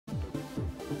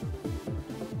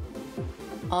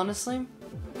Honestly,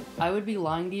 I would be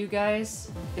lying to you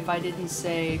guys if I didn't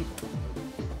say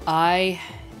I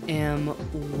am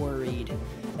worried.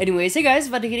 Anyways, hey guys,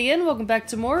 Vatican again. Welcome back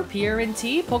to more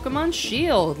PRNT Pokemon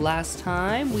Shield. Last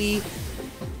time we...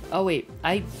 Oh wait,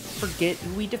 I forget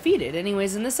who we defeated.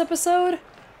 Anyways, in this episode,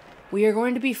 we are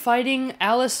going to be fighting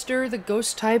Alistair, the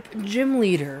Ghost-type gym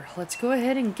leader. Let's go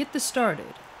ahead and get this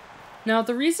started. Now,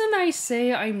 the reason I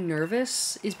say I'm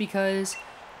nervous is because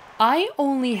I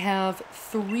only have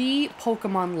 3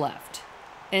 Pokemon left,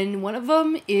 and one of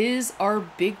them is our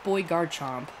big boy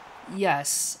Garchomp.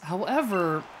 Yes,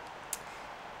 however,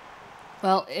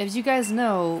 well, as you guys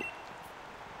know,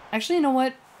 actually, you know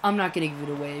what? I'm not going to give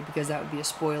it away because that would be a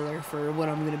spoiler for what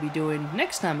I'm going to be doing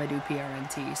next time I do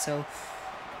PRNT, so,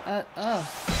 hey,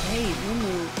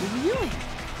 Mumu, what are you doing?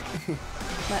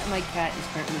 my cat is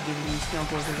currently giving me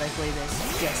snuggles as I play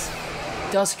this. Yes.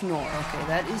 Dusknoir. Okay,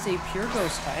 that is a pure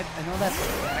ghost type. I know that for a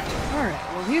fact. Alright,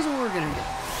 well here's what we're gonna do.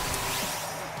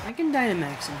 I can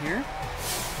Dynamax in here.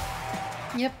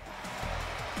 Yep.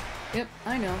 Yep,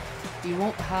 I know. You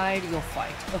won't hide, you'll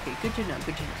fight. Okay, good to know,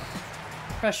 good to know.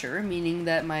 Pressure, meaning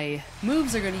that my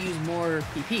moves are gonna use more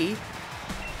PP.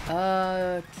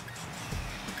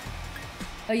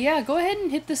 Yeah, go ahead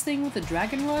and hit this thing with a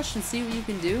Dragon Rush and see what you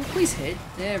can do. Please hit.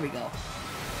 There we go.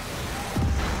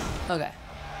 Okay.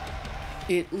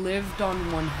 It lived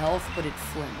on 1 health, but it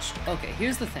flinched. Okay,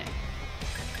 here's the thing.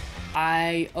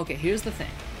 Okay, here's the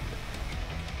thing.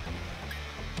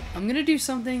 I'm gonna do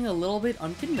something a little bit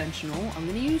unconventional. I'm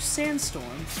gonna use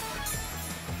Sandstorm.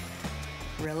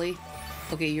 Really?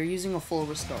 Okay, you're using a full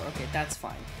restore. Okay, that's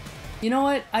fine. You know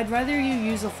what? I'd rather you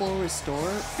use a full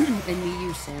restore and me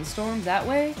use Sandstorm that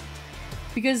way.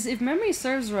 Because if memory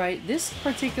serves right, this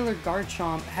particular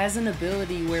Garchomp has an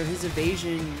ability where his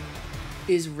evasion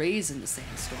is raised in the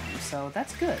Sandstorm, so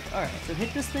that's good. Alright, so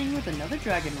hit this thing with another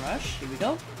Dragon Rush. Here we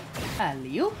go.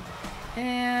 Alley-oop.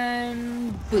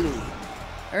 And blue.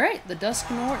 Alright, the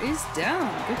Dusknoir is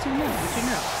down. Good to know, good to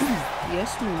know.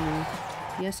 Yes, Mumu.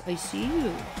 Yes, I see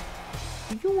you.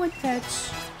 Do you want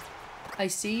pets? I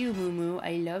see you, Mumu.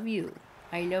 I love you.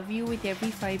 I love you with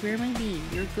every fiber of my being.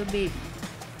 You're a good baby.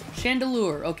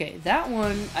 Chandelure. Okay, that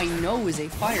one I know is a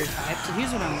fire type, so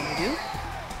here's what I'm going to do.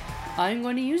 I'm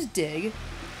going to use Dig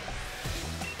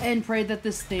and pray that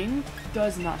this thing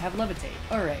does not have Levitate.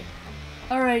 Alright.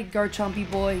 Alright, Garchompy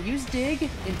boy, use Dig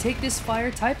and take this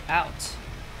fire type out.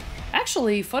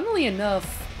 Actually, funnily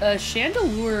enough,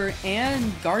 Chandelure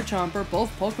and Garchomp are both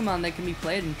Pokemon that can be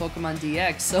played in Pokemon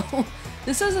DX, so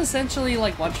this is essentially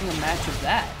like watching a match of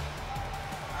that.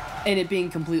 And it being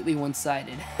completely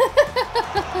one-sided.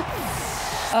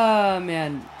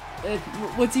 Man.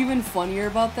 What's even funnier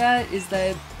about that is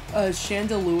that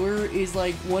Chandelure is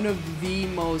like one of the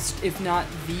most, if not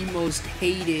the most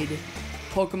hated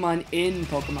Pokemon in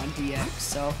Pokemon DX,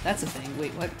 so that's a thing.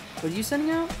 Wait, what are you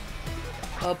sending out?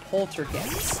 A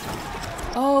Poltergeist.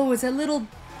 Oh, is that little...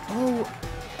 Oh,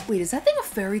 wait, is that thing a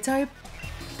fairy type?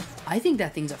 I think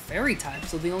that thing's a fairy type,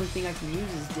 so the only thing I can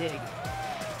use is Dig.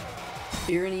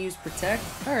 You're gonna use Protect?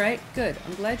 Alright, good.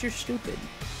 I'm glad you're stupid.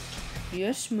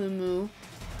 Yes, Mumu.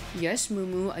 Yes,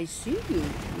 Mumu, I see you.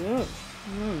 Yes.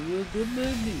 Oh, you're a good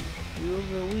baby. You're a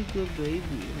very good baby.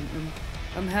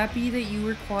 I'm happy that you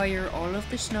require all of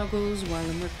the snuggles while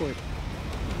I'm recording.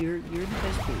 You're the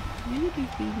best baby. You're the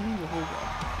best baby in the whole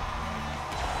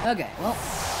world. Okay, well,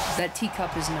 that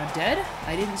teacup is now dead.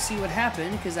 I didn't see what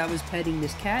happened because I was petting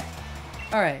this cat.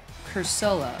 Alright,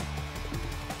 Cursella.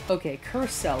 Okay,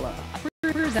 Cursella.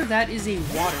 That is a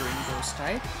watering ghost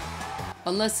type.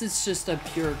 Unless it's just a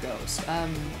pure ghost. I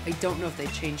don't know if they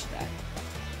changed that.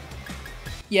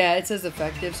 Yeah, it says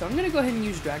effective, so I'm gonna go ahead and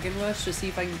use Dragon Rush to see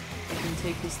if I can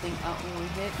take this thing out when we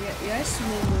hit. Yeah, yes,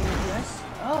 Mumu, yes.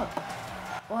 Oh.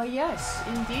 Well, yes,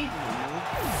 indeed, Mumu.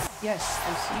 Yes,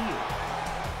 I see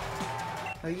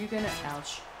you. Are you gonna...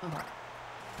 Ouch. Uh-huh.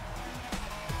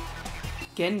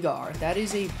 Gengar. That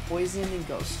is a poison and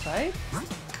ghost type.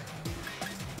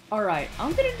 Alright,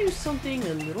 I'm gonna do something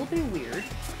a little bit weird.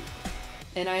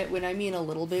 And when I mean a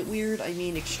little bit weird, I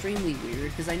mean extremely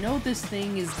weird, because I know this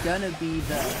thing is gonna be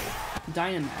the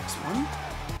Dynamax one.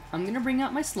 I'm gonna bring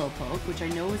out my Slowpoke, which I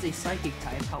know is a Psychic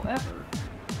type, however,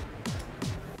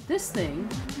 this thing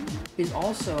is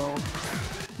also...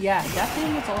 Yeah, that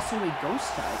thing is also a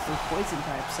Ghost type, or Poison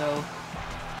type, so...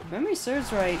 If memory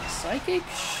serves right, Psychic?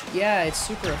 Yeah, it's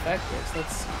super effective, so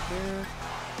let's see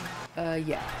here...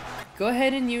 yeah. Go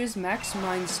ahead and use Max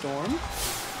Mindstorm.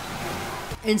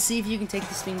 And see if you can take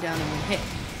this thing down in one hit.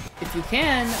 If you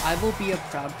can, I will be a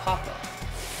proud papa.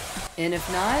 And if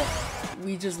not,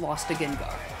 we just lost a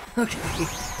Gengar. Okay.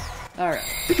 Alright.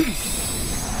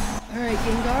 Alright,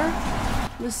 Gengar.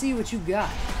 Let's see what you got.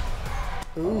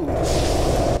 Ooh,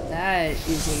 that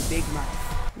is a big mouth.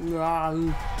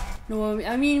 No,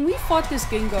 I mean, we fought this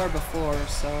Gengar before,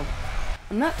 so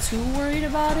I'm not too worried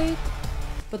about it.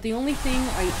 But the only thing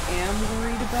I am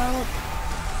worried about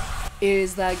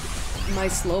is that my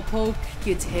Slowpoke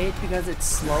gets hit because it's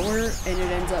slower and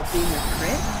it ends up being a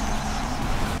crit.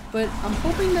 But I'm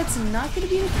hoping that's not going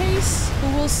to be the case,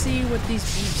 but we'll see what these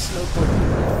beach Slowpoke can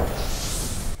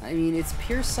do. I mean, it's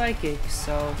pure psychic,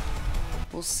 so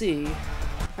we'll see.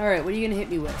 Alright, what are you going to hit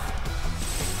me with?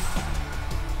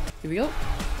 Here we go.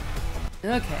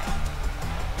 Okay.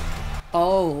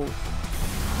 Oh.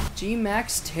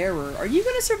 G-Max Terror. Are you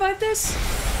going to survive this?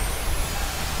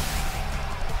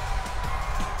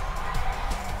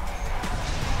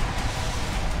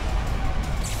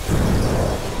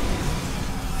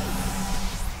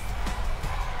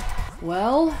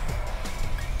 Well,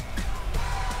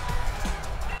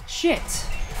 shit.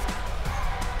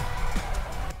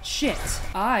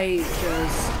 I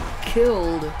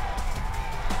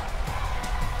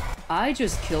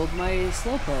just killed my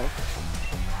Slowpoke.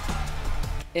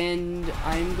 And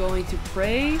I'm going to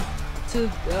pray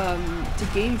to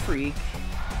Game Freak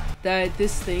that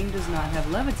this thing does not have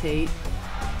Levitate.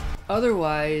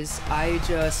 Otherwise, I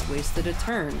just wasted a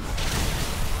turn.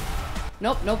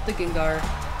 Nope, the Gengar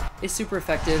is super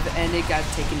effective, and it got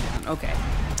taken down. Okay.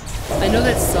 I know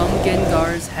that some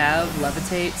Gengars have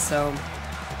Levitate, so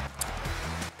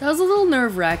that was a little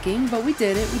nerve-wracking, but we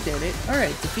did it.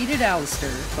 Alright, defeated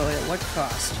Alistair, but at what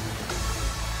cost?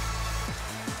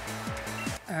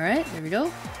 Alright, there we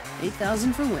go.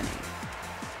 8,000 for winning.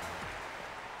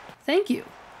 Thank you.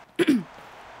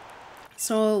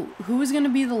 So, who is going to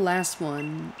be the last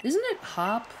one? Isn't it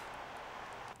Hop?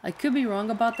 I could be wrong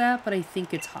about that, but I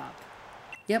think it's Hop.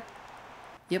 Yep.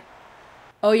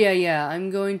 Oh, yeah, I'm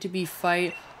going to be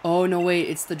Oh, no, wait,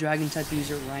 it's the Dragon-type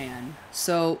user, Ryan.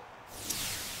 So,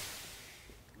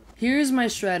 here's my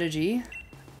strategy.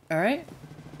 Alright.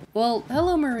 Well,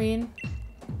 hello, Marine.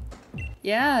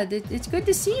 Yeah, it's good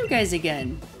to see you guys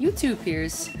again. You too,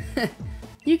 Pierce.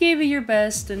 You gave it your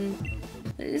best, and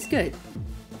it's good.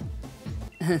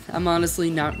 I'm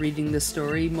honestly not reading this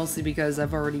story, mostly because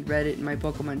I've already read it in my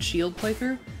Pokemon Shield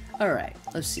playthrough. Alright,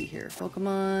 let's see here.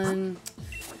 Pokemon...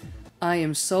 I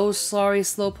am so sorry,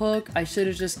 Slowpoke. I should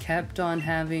have just kept on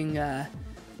having,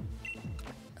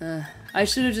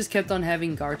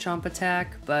 Garchomp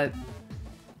attack, but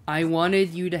I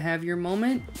wanted you to have your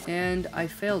moment, and I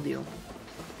failed you.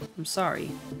 I'm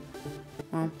sorry.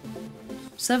 Well,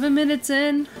 7 minutes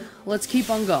in, let's keep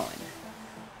on going.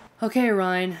 Okay,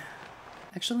 Ryan.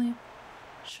 Actually,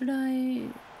 should I...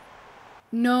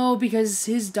 No, because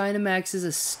his Dynamax is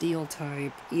a Steel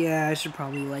type. Yeah, I should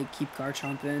probably, like, keep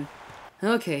Garchomp in.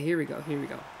 Okay, here we go.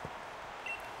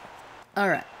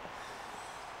 Alright.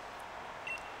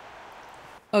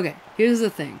 Okay, here's the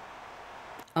thing.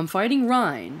 I'm fighting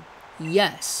Ryan,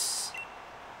 yes.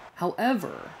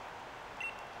 However,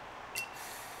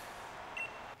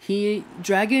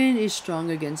 Dragon is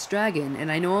strong against Dragon,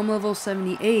 and I know I'm level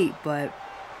 78, but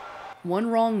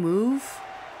one wrong move,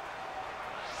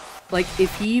 like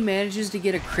if he manages to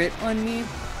get a crit on me,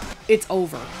 it's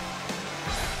over.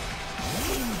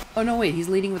 Oh no, wait, he's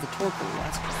leading with a Torkoal,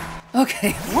 what?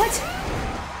 Okay, what?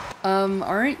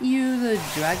 Aren't you the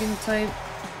Dragon type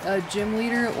gym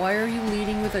leader? Why are you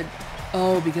leading with a...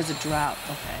 Oh, because of drought,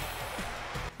 okay.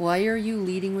 Why are you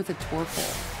leading with a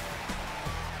Torkoal?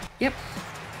 Yep.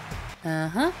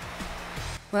 Uh-huh.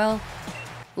 Well,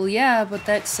 yeah, but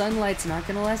that sunlight's not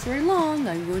gonna last very long.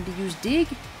 I'm going to use Dig,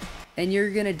 and you're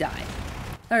gonna die.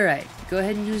 Alright, go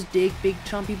ahead and use Dig, big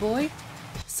chompy boy.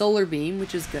 Solar Beam,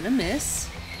 which is gonna miss.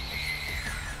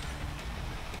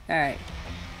 Alright.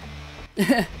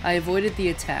 I avoided the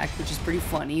attack, which is pretty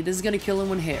funny. This is gonna kill in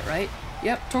one hit, right?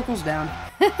 Yep, Torkoal's down.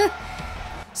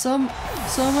 So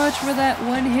much for that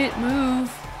one hit move.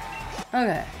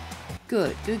 Okay.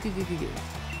 Good.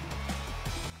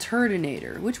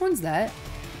 Turtonator. Which one's that?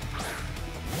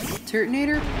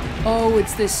 Turtonator? Oh,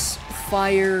 it's this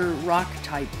fire rock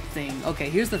type thing. Okay,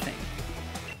 here's the thing.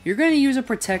 You're gonna use a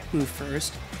protect move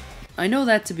first. I know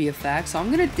that to be a fact, so I'm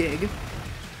gonna dig.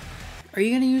 Are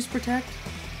you gonna use protect?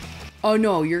 Oh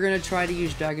no, you're gonna try to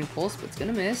use Dragon Pulse, but it's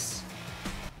gonna miss.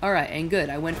 Alright, and good,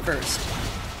 I went first.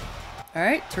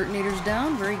 Alright, Turtonator's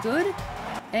down, very good.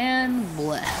 And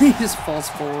bleh, he just falls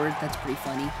forward, that's pretty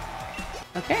funny.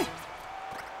 Okay.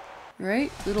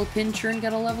 Right, little Pinchurn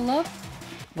got a level up.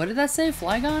 What did that say,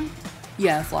 Flygon?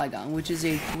 Yeah, Flygon, which is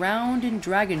a ground and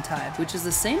dragon type, which is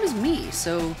the same as me,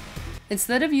 so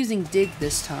instead of using Dig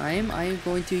this time, I am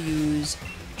going to use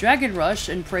Dragon Rush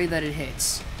and pray that it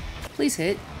hits. Please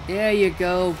hit. There you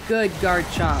go. Good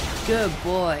Garchomp. Good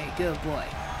boy. Good boy.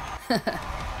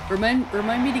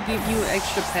 Remind me to give you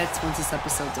extra pets once this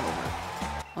episode's over.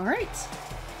 Alright.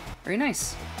 Very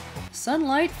nice.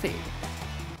 Sunlight fade.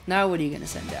 Now what are you gonna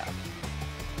send out?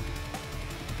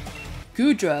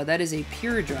 Goodra, that is a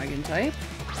pure dragon type.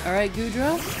 Alright,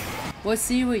 Goodra. Let's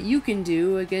see what you can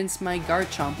do against my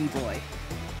Garchompy boy.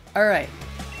 Alright.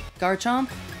 Garchomp,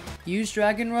 use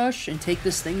Dragon Rush and take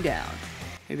this thing down.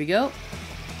 Here we go.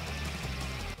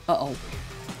 Uh-oh.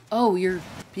 Oh, you're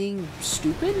being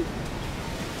stupid?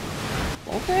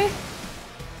 Okay.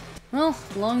 Well,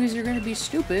 as long as you're gonna be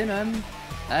stupid,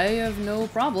 I have no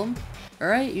problem.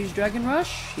 Alright, use Dragon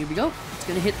Rush. Here we go. It's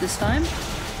gonna hit this time.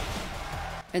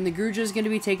 And the Gruja's gonna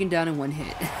be taken down in one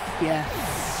hit. Yeah.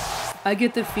 I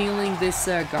get the feeling this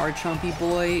Garchompy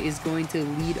boy is going to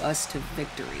lead us to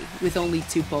victory with only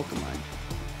 2 Pokemon.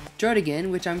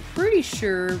 Druddigan, which I'm pretty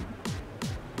sure...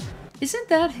 Isn't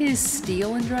that his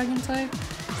Steel and Dragon type?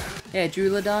 Yeah,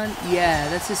 Drulodon. Yeah,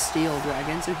 that's his Steel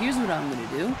Dragon. So here's what I'm gonna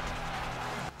do.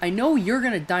 I know you're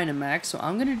gonna Dynamax, so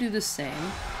I'm gonna do the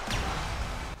same.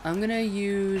 I'm gonna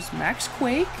use Max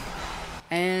Quake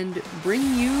and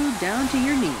bring you down to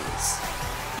your knees.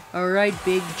 Alright,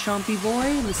 big chompy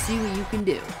boy, let's see what you can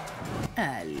do.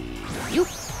 You.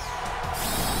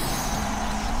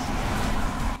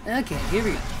 Okay, here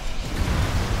we go.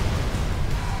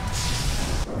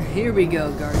 Here we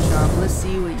go, Garchomp. Let's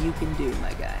see what you can do,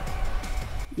 my guy.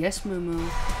 Yes, Moo.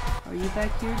 Are you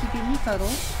back here to give me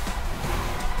cuddles?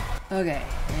 Okay,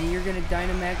 and you're gonna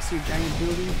Dynamax your giant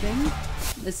building thing.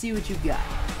 Let's see what you got.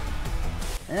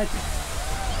 Okay.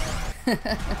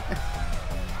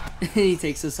 He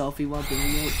takes a selfie while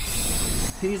doing it.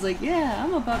 He's like, yeah,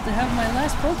 I'm about to have my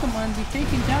last Pokemon be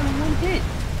taken down in one hit.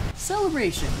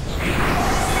 Celebration.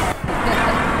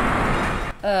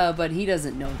 But he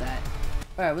doesn't know that.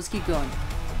 Alright, let's keep going.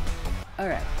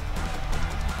 Alright.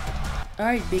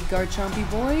 Alright, big Garchompy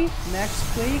boy, Max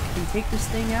Quake, and take this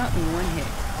thing out in one hit.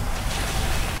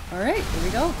 Alright, here we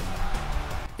go.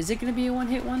 Is it going to be a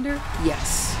one-hit wonder?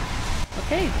 Yes.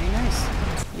 Okay, very nice.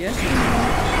 Yes,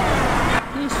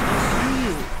 yes,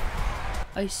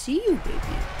 I see you,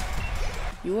 baby.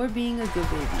 You are being a good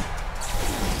baby.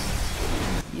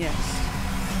 Yes.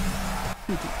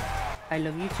 I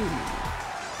love you too, baby.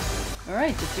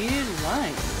 Alright, defeated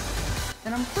Line.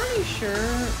 And I'm pretty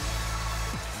sure...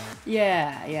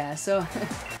 Yeah, so...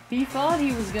 he thought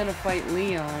he was gonna fight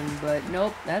Leon, but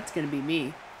nope, that's gonna be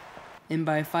me. And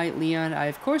by fight Leon, I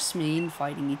of course mean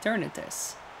fighting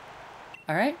Eternatus.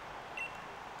 Alright?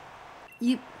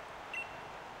 Yep.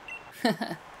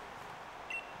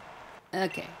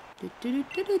 Okay.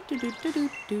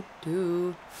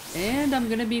 And I'm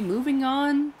gonna be moving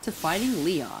on to fighting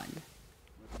Leon.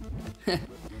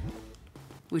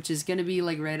 Which is gonna be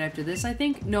like right after this, I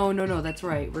think? No, that's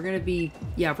right. We're gonna be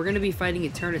fighting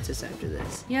Eternatus after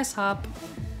this. Yes, Hop.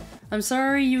 I'm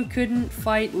sorry you couldn't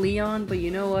fight Leon, but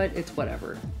you know what? It's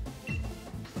whatever.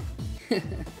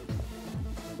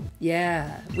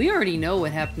 Yeah, we already know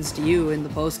what happens to you in the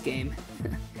post-game.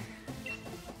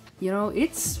 You know,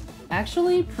 it's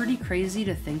actually pretty crazy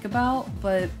to think about,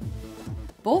 but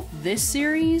both this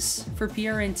series for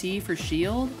PRNT for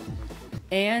Sheild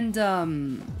and,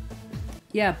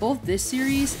 yeah, both this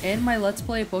series and my Let's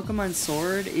Play Pokemon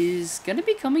Sword is gonna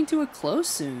be coming to a close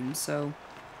soon, so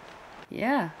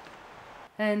yeah.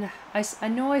 And I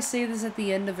know I say this at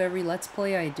the end of every Let's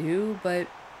Play I do, but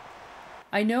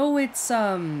I know it's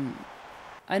sad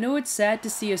to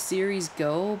see a series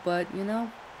go, but you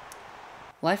know,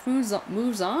 life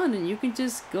moves on and you can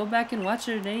just go back and watch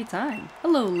it at any time.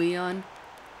 Hello, Leon.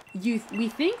 We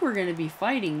think we're gonna be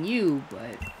fighting you,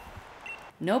 but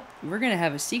nope, we're gonna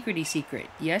have a secrety secret.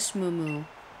 Yes, Moo.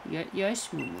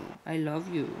 Yes, Moo. I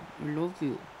love you. I love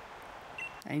you.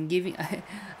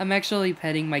 I'm actually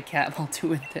petting my cat while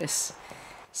doing this.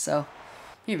 So,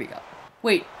 here we go.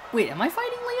 Wait, am I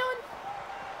fighting Leon?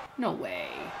 No way.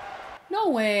 No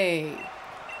way.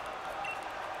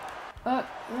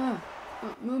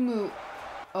 Moo.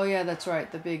 Oh yeah, that's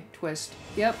right, the big twist.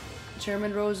 Yep,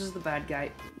 Chairman Rose is the bad guy.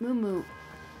 Moo.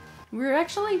 We're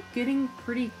actually getting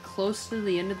pretty close to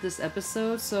the end of this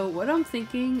episode, so what I'm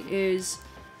thinking is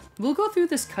we'll go through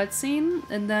this cutscene,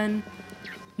 and then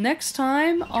next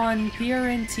time on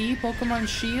PRNT Pokemon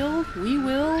Shield, we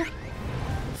will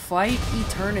fight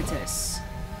Eternatus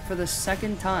for the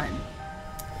second time.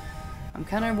 I'm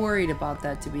kind of worried about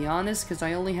that, to be honest, because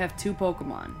I only have 2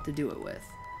 Pokemon to do it with.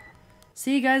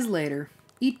 See you guys later.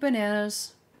 Eat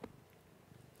bananas.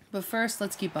 But first,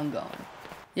 let's keep on going.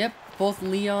 Yep, both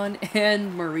Leon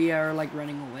and Maria are like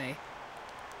running away.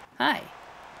 Hi.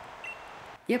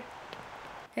 Yep.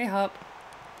 Hey, Hop.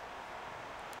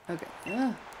 Okay.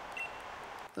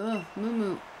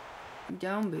 Moo.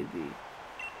 Down, baby.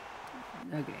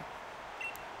 Okay.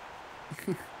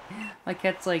 My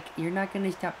cat's like, you're not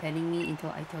gonna stop petting me until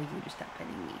I tell you to stop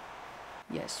petting me.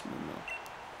 Yes,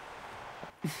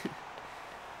 Moo.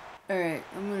 Alright,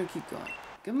 I'm gonna keep going.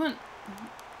 Come on.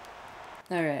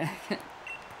 Alright.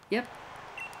 Yep.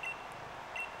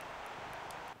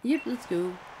 Yep, let's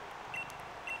go.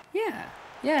 Yeah.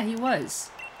 Yeah, he was.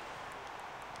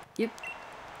 Yep.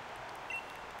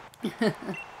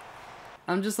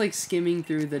 I'm just like skimming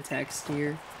through the text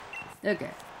here.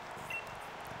 Okay.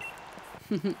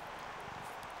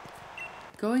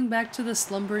 Going back to the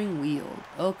slumbering wheel.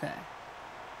 Okay.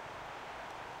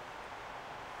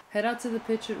 Head out to the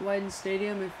pitch at Wyden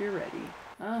Stadium if you're ready.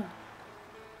 Oh.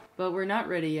 But we're not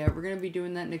ready yet. We're gonna be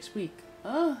doing that next week.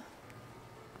 Oh.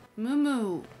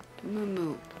 Moo.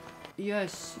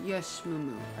 Yes,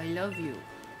 Moo. I love you.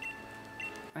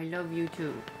 I love you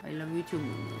too. I love you too,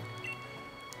 Moo.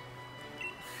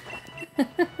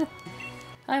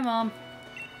 Hi, Mom.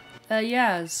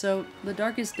 Yeah, so the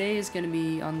darkest day is gonna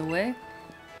be on the way,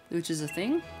 which is a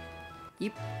thing.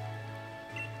 Yep.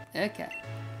 Okay.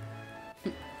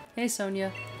 Hey,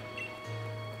 Sonia.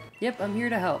 Yep, I'm here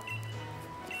to help.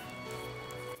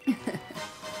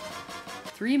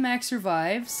 3 max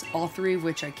revives, all 3 of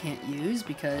which I can't use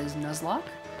because Nuzlocke.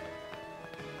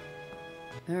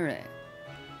 Alright.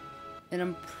 And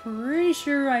I'm pretty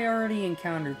sure I already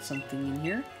encountered something in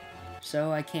here,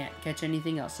 so I can't catch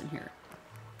anything else in here.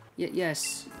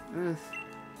 Yes. Ugh.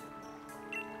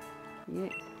 Yeah.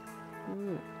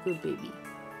 Good baby.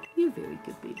 You're a very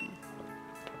good baby.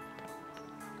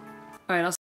 Alright, I'll